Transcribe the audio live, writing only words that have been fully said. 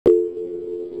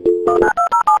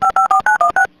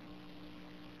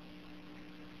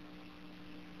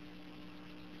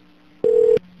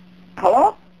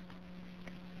Hello?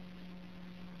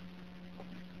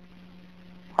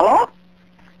 Hello?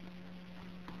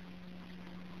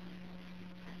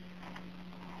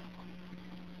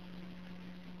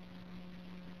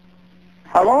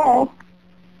 Hello?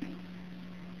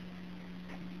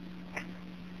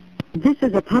 This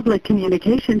is a public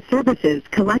communication services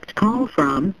collect call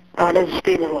from This is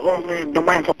Stephen over in the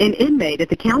Mantle. an inmate at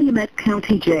the Calumet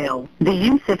County Jail. The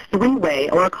use of three-way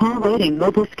or call waiting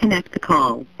will disconnect the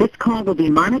call. This call will be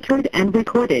monitored and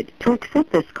recorded. To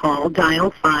accept this call,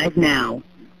 dial 5 now.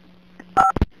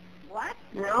 What?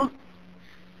 No.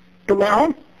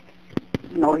 Tomorrow?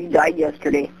 No, he died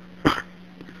yesterday.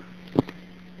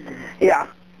 Yeah.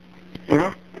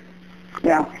 Yeah?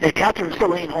 Yeah. Hey, Catherine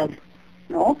still ain't home.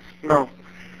 No? No.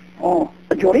 Oh,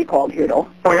 Jody called here, though.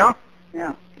 Oh, yeah?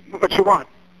 Yeah. What you want?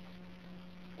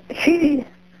 She,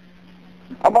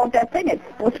 about that thing, it's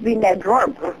supposed to be in that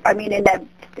drawer. I mean, in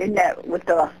that, with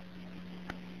the,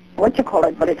 what you call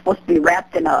it, but it's supposed to be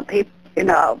wrapped in a paper, in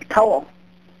a towel.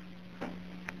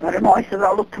 I don't know, I said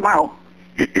I'll look tomorrow.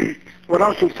 What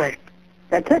else you say?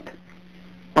 That's it.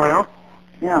 Oh, yeah?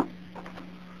 Yeah.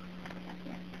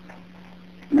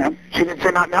 Yeah. She didn't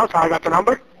say nothing else? How I got the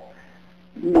number?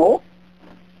 No.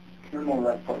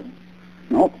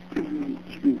 Nope.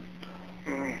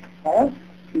 Huh?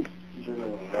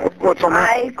 What's on that?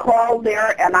 I called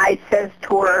there and I says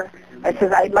to her, I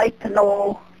says, I'd like to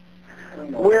know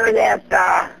where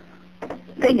that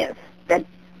thing is. That,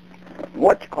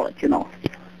 what you call it, you know.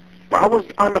 Well, I was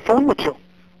on the phone with you.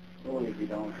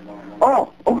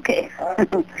 Oh, okay.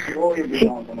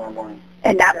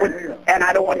 And that would, and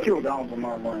I don't want you,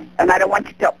 and I don't want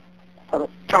you to,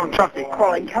 Tell Chucky.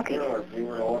 calling Chucky. I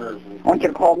want you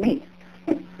to call me.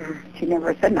 She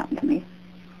never said nothing to me.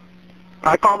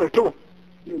 I called her, too.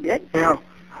 You did? Yeah.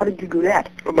 How did you do that?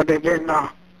 But they didn't,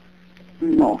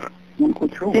 No, won't go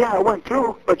through. yeah, I went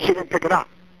through, but she didn't pick it up.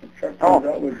 Oh,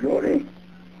 that was Jody.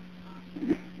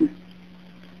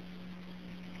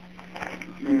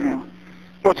 Yeah.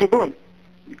 What's he doing?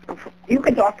 You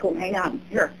can talk to him. Hang on.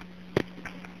 Here.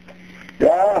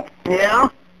 Yeah, Yeah?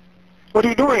 What are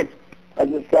you doing? I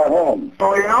just got home.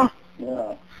 Oh, yeah?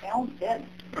 Yeah. Alan's dead.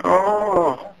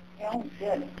 Oh. Alan's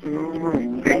dead.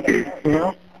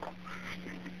 Yeah?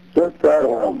 Just got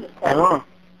home. I know.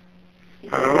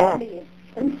 I don't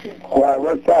know. Why,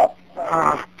 what's up?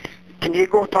 Can you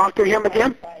go talk to him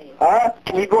again? Huh?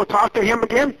 Can you go talk to him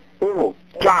again? Who?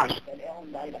 Josh.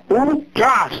 Who?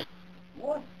 Josh.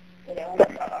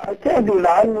 I can't do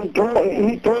that.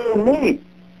 He told me.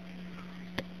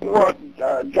 What?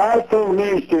 Josh told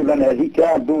me, Stephen, that he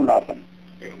can't do nothing.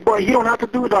 Well, he don't have to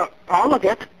do all of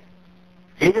it.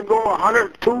 He can go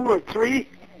 102 or 3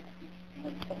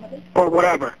 or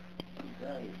whatever.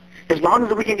 As long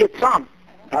as we can get some.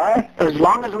 Huh? As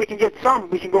long as we can get some,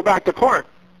 we can go back to court.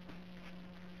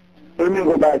 Let me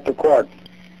go back to court.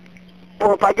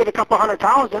 Or if I get a couple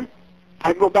 100,000,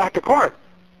 I can go back to court.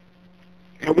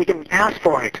 And we can ask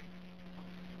for it.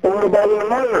 What about your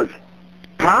lawyers?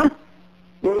 Huh?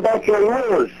 What about your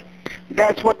lawyers?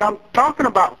 That's what I'm talking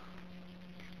about.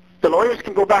 The lawyers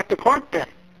can go back to court then.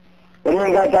 Well, you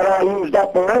ain't got that all used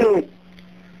up already.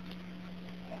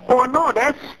 Oh, no,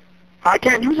 I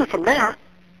can't use it from there.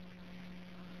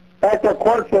 Back to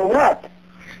court for what?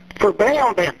 For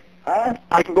bail then. Huh?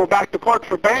 I can go back to court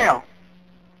for bail.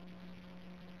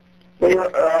 Well,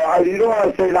 you don't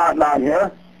want to say that down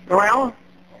here. Well,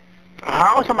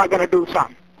 how else am I going to do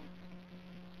something?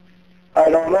 I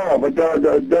don't know, but they're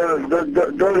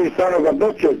dirty son of a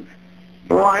bitches.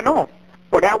 Well, I know.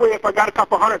 Well, that way if I got a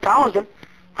couple 100,000,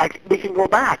 we can go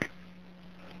back.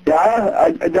 Yeah,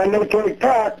 then they take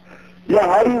that. Yeah,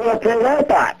 how are you going to pay that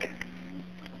back?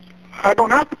 I don't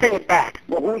have to pay it back.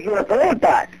 Well, who's going to pay it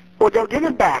back? Well, they'll give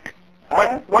it back.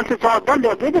 Huh? Once it's all done,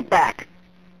 they'll give it back.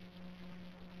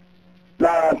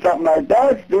 Something like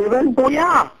that, Stephen? Oh,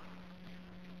 yeah.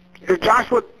 If Josh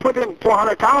would put in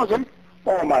 400,000,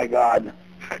 Oh, my God.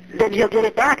 then he'll get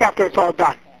it back after it's all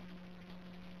done.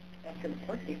 After the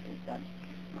court case is done.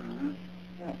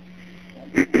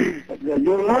 The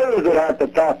lawyers would have to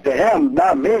talk to him,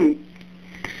 not me.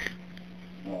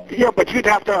 Yeah, but you'd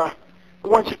have to,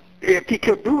 if he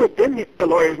could do it, then the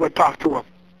lawyers would talk to him.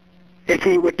 If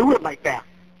he would do it like that.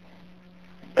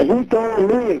 And he told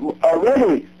me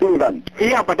already, Stephen.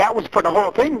 Yeah, but that was for the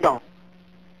whole thing, though.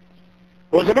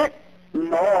 Wasn't it?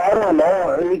 No, I don't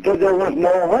know, because there was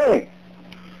no way.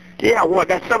 Yeah, well,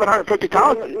 that's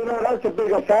 750,000. You know, that's a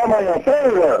bigger family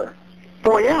affair there.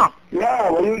 Oh, yeah. Yeah,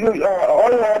 well, you just,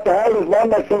 all you have to have is one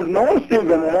that says no,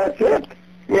 Stephen, and that's it.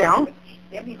 Yeah.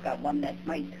 Debbie's got one that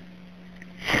might.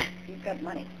 She's got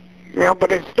money. Yeah,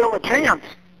 but it's still a chance.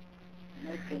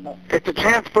 It's a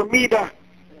chance for me to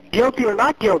guilty or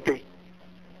not guilty.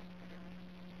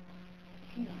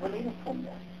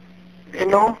 You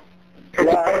know? I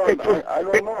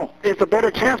don't know. It's a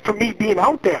better chance for me being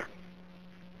out there.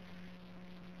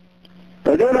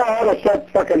 They don't know how to set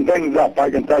fucking things up, I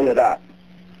can tell you that.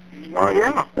 Oh,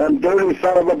 yeah. Them dirty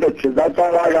son of a bitches, that's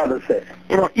all I gotta say.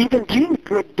 You know, even Gene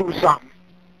could do something.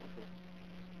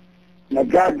 The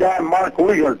goddamn Mark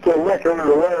Wheeler, to Ricker,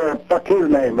 or whatever the fuck his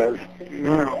name is.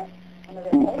 Yeah.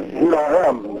 You know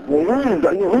him.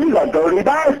 He's a dirty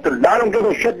bastard. I don't give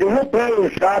a shit. He'll play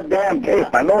his goddamn tape.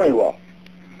 I know he will.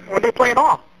 Well, they play them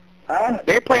all. Huh?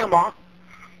 They play them all.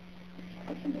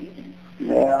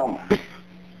 Yeah.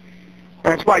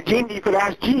 That's why Gene, you could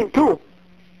ask Gene, too.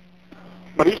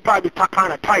 But he's probably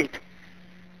kind of tight.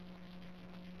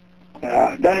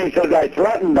 Then he says, I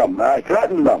threatened them. I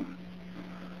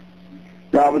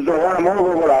was going to run him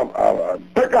over with a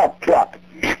pickup truck.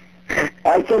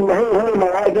 I said, hey,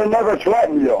 man, I didn't never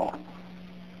threaten you.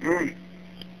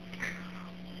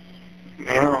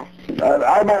 Yeah.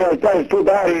 I might have said it's too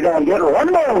bad he don't get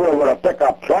run over with a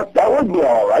pickup truck. That would be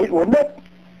all right, wouldn't it?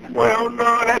 Well,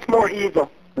 no, that's more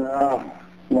evil. No.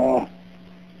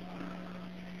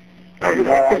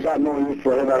 I got no use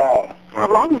for him at all. Well, as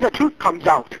long as the truth comes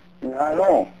out. Yeah, I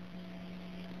know.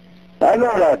 I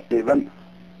know that, Stephen.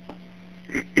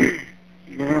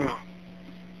 Yeah.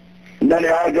 And then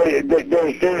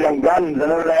they steal them guns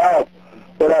and everything else.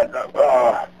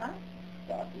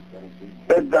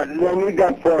 But then we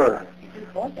got for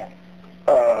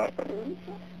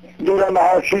you don't know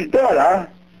how she's dead, huh?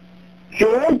 She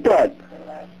ain't dead.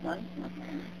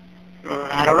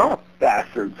 I don't know.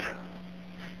 Bastards.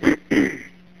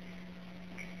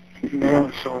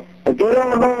 Yeah, so. If they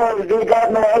don't know, they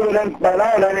got no evidence by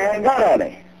now, then they ain't got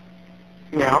any.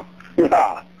 Yeah.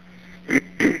 Yeah.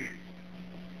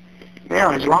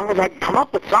 Yeah, as long as I can come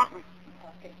up with something.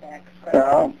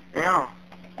 Yeah. Yeah.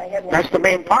 That's the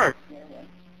main part.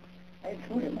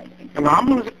 And I'm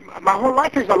losing, my whole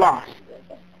life is a loss.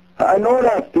 I know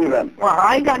that, Stephen. Well,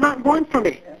 I ain't got nothing going for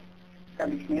me.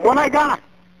 What I got?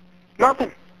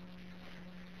 Nothing.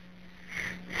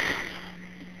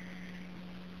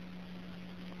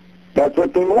 That's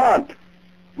what they want,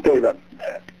 Stephen.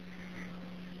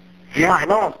 Yeah, I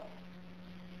know.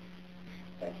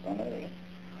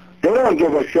 They don't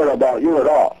give a shit about you at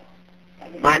all.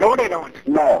 I know they don't.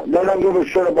 No, they don't give a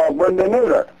shit about Brendan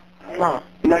either. No.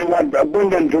 And they want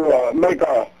Brendan to make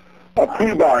a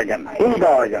pre-bargain.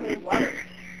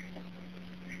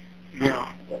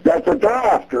 Yeah. That's what they're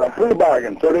after, a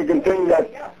pre-bargain, so they can think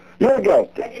that you're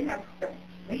guilty.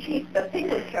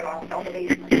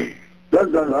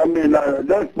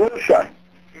 That's bullshit.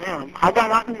 Yeah. I got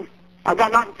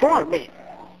nothing for me.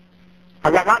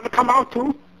 I got nothing to come out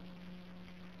to.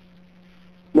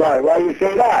 Why you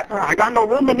say that? I got no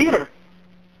woman either.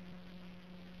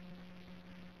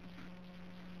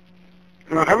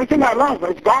 You know, everything I love,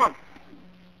 it's gone.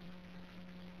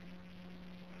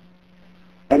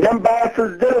 And them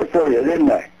bastards did it for you, didn't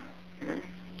they?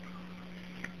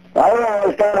 I don't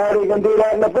understand how they can do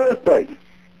that in the first place.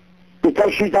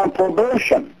 Because she's on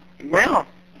probation. Well.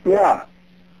 Yeah.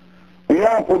 When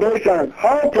you're on probation,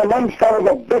 how can them son of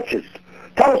a bitches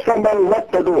tell somebody what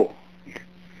to do?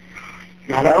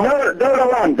 They're the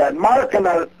ones, that Mark and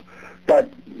that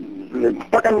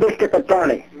fucking district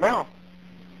attorney. No.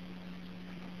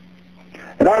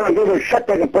 And I don't give a shit,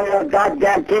 they can play that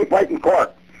goddamn tape right in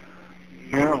court.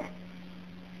 No.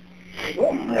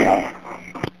 Yeah.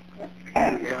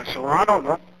 Yeah, so I don't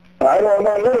know. I don't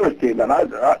know either, Stephen. When I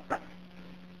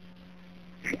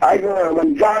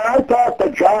talked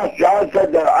to Josh, Josh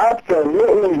said that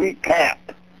absolutely we can't.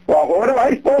 Well, what am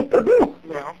I supposed to do?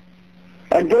 Yeah.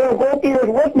 And Joe Gopi was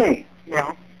with me.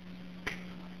 Yeah.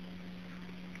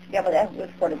 Yeah, but that was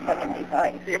for the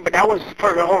 75. Yeah, but that was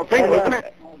for the whole thing, wasn't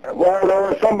it? Well, there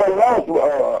was somebody else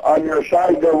on your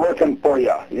side there working for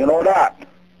you. You know that.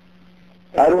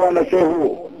 I don't want to say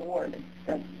who. Lord,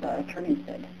 the attorney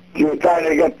said. She was trying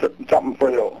to get something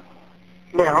for you.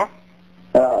 Yeah.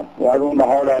 Well, I don't know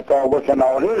how that's all working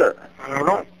out either. I don't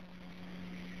know.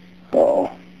 So.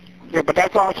 Yeah, but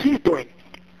that's all she's doing.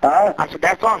 Huh? I said,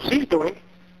 that's all she's doing.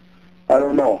 I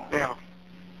don't know. Yeah.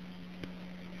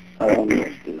 I don't know.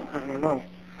 I don't know.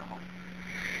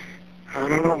 I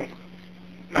don't know.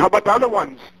 How about the other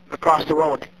ones across the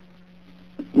road?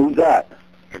 Who's that?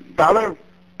 The other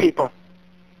people.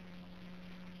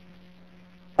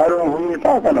 I don't know who you're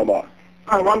talking about.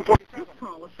 147. This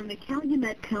call is from the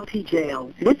Calumet County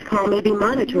Jail. This call may be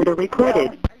monitored or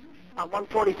recorded.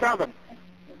 147.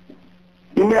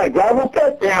 You mean a gravel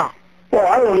pit? Yeah. Well,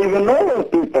 I don't even know those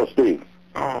people, Steve.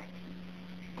 Oh.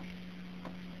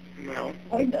 No.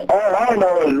 All I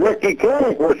know is Ricky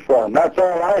Koenig was from. That's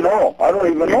all I know. I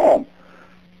don't even know him.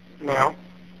 No.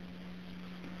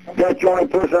 That's the only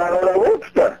person I know that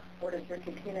works there. Where does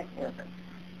Ricky Koenig work?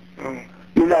 Mm.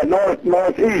 You mean that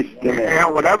northeast, you mean? Yeah,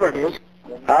 whatever it is.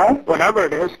 Huh? Whatever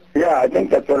it is. Yeah, I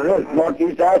think that's what it is.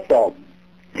 Northeast asphalt.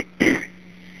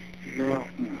 No.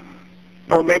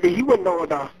 Oh, maybe he would know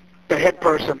the head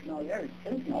person. No, there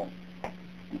is no.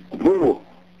 Who?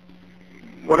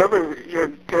 Whatever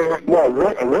you're... Well,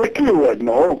 Ricky would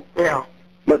know. yeah.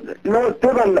 But, you know,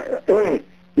 Stephen, hey,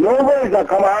 nobody's going to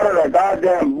come out of the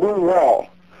goddamn blue wall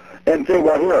and say,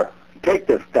 well, here, take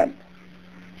this then.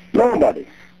 Nobody.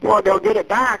 Well, they'll get it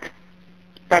back.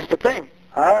 That's the thing.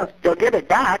 Huh? They'll get it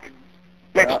back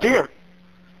next year.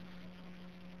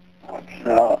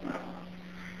 No.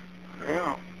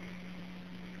 Yeah.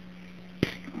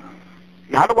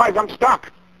 Otherwise, I'm stuck.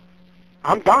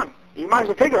 I'm done. You might as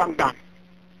well figure I'm done.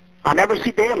 I'll never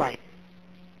see daylight.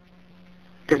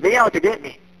 Because they out to get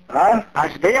me. Huh? I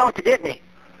said, they out to get me.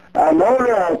 I know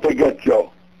they're out to get you.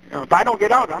 If I don't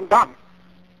get out, I'm done.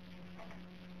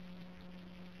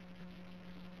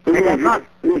 I got none.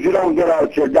 If you don't get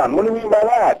out, you're done. What do you mean by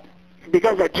that?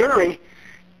 Because a jury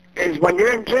is, when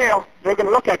you're in jail, they're going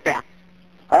to look at that.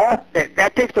 Huh?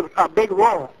 That takes a big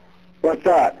role What's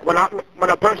that? when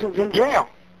a person's in jail.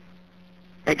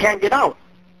 They can't get out.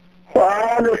 Well,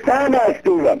 I understand that,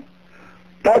 Stephen.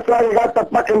 That's why you got the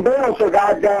fucking bills so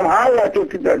goddamn high that you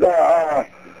could,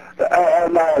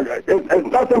 it's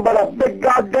nothing but a big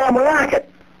goddamn racket.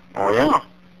 Oh, yeah.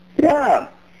 Yeah.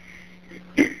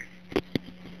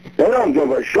 They don't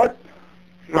give a shit.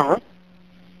 No.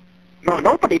 No,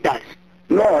 nobody does.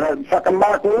 No, that fucking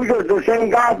Mark Luger's the same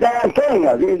goddamn thing.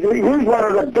 He's one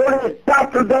of the dirtiest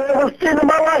bastards I've ever seen in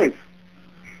my life.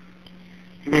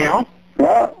 Yeah.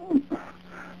 Well,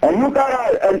 and you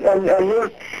got and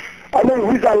you're, I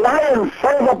mean, he's a lying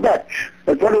son of a bitch.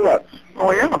 That's what he was.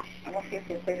 Oh, yeah. I don't care if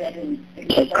you say that in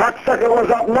The cocksucker was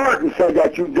up north and said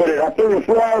that you did it. I think you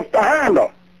flew off the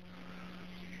handle.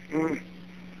 Mm.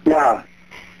 Yeah.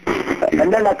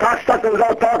 And then the cocksucker was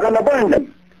out talking to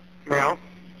Brendan. Yeah.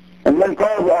 And then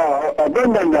called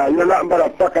Brendan, you're nothing but a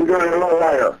fucking dirty little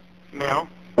liar. Yeah.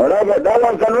 Well, that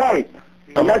wasn't right.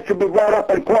 No. And that should be brought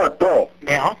up in court, too.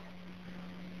 Yeah.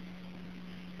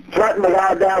 Threaten the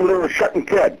goddamn little shitting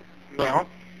kid. Yeah.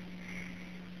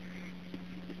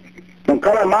 And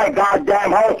come in my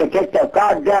goddamn house and take that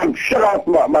goddamn shit off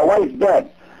my wife's bed.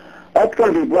 That's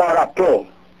going to be brought up, too.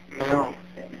 Yeah.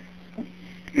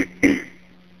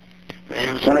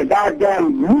 And the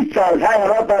goddamn meat sauce hanging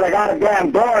up by the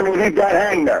goddamn door and you leave that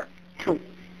hang there.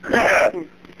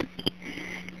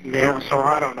 Yeah, so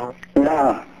I don't know.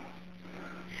 Yeah.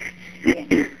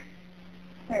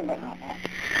 Sorry about that.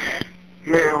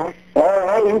 Yeah.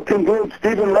 All you can do is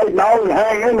Stephen right now and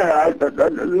hang in there.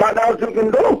 Not else you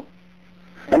can do.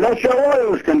 Unless your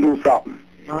lawyers can do something.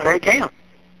 No, they can't.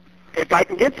 If I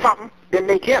can get something, then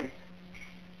they can.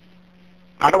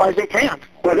 Otherwise, they can't.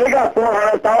 Well, they got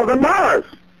 $400,000.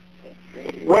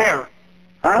 Where?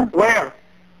 Huh? Where?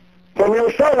 From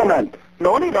your settlement.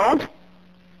 No, they don't.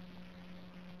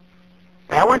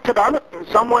 I went to the other,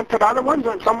 some went to the other ones,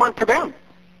 and some went to them.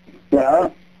 Yeah.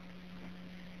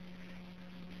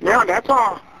 Yeah, that's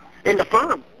all in the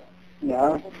firm.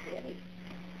 Yeah.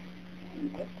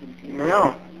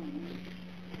 Yeah.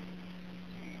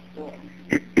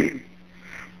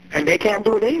 And they can't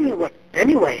do it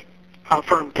anyway. Our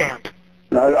firm can't.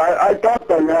 No, I talked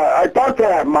to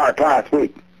that Mark last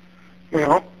week. You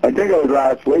know? I think it was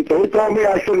last week. And he told me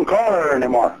I shouldn't call her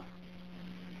anymore.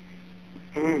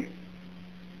 Mm.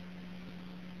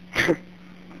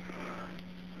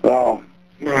 So.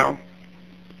 Yeah.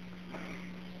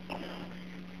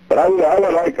 But I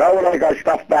would like our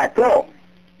stuff back too.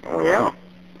 Oh, yeah.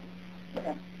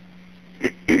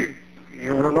 You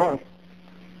don't know.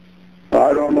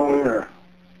 I don't know either.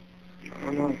 I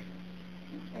don't know.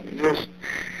 Just,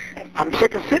 I'm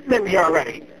sick of sitting in here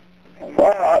already.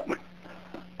 Well,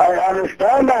 I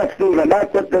understand that, Stephen.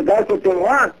 That's what they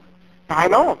want. I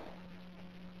know.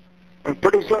 And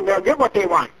pretty soon they'll get what they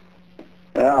want.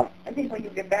 Yeah. I think when you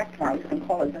get back tomorrow, you can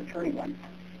call his attorney one.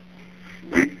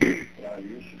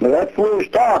 Well, that's foolish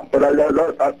talk, but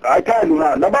I can't do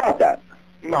nothing about that.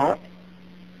 No.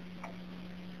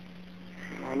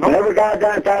 And every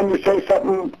goddamn time you say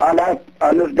something on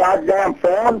this goddamn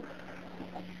phone,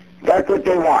 that's what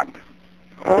they want.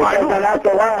 Oh, I Because then know. after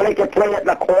a while they can play it in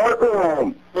the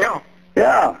courtroom. Yeah.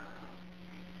 Yeah.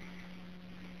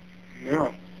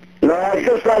 Yeah. You know, it's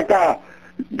just like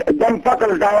them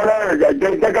fuckers down there,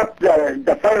 they dig up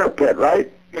the fire pit,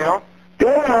 right? Yeah. They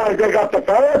don't want to dig up the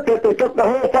fire pit. They took the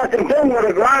whole fucking thing with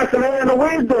the grass and the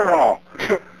weeds and all.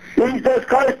 Jesus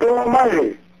Christ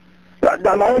Almighty. Ain't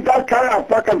that kind of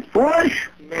fucking foolish?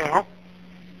 Yeah.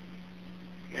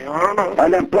 Yeah, I don't know.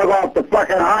 And then plug off the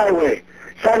fucking highway.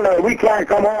 Suddenly we can't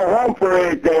come home for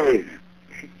 8 days.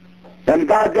 And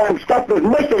goddamn stuff is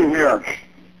missing here.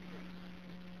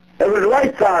 There was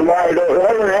lights on while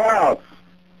everything else.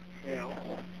 Yeah.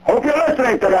 Hope you're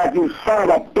listening to that, you son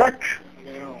of a bitch.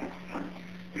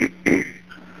 Yeah.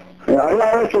 Yeah,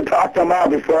 I should talk to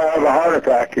Mom before I have a heart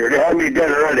attack here. They had me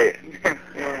dead already.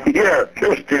 Yeah. Here,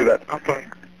 just do that. Okay.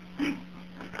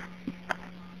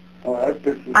 Oh, that's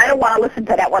just... I don't want to listen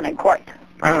to that one in court.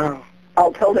 Oh.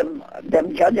 I'll tell them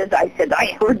judges, I said,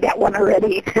 I heard that one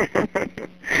already.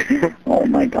 Oh,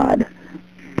 my God.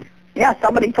 Yeah,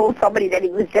 somebody told somebody that he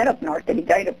was dead up north, that he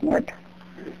died up north.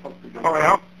 Oh,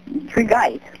 yeah? 3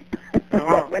 guys Oh.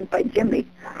 that went by Jimmy.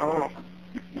 Oh.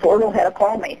 Earl had to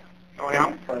call me. Oh,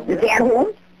 yeah? Is Dad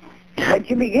home? By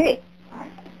Jimmy Gay.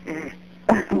 Mm.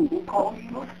 Who called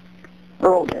you?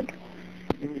 Earl did.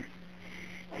 Mm.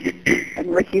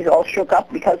 And Ricky's all shook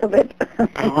up because of it.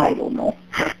 I don't know.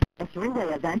 A three-way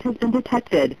event has been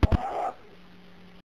detected.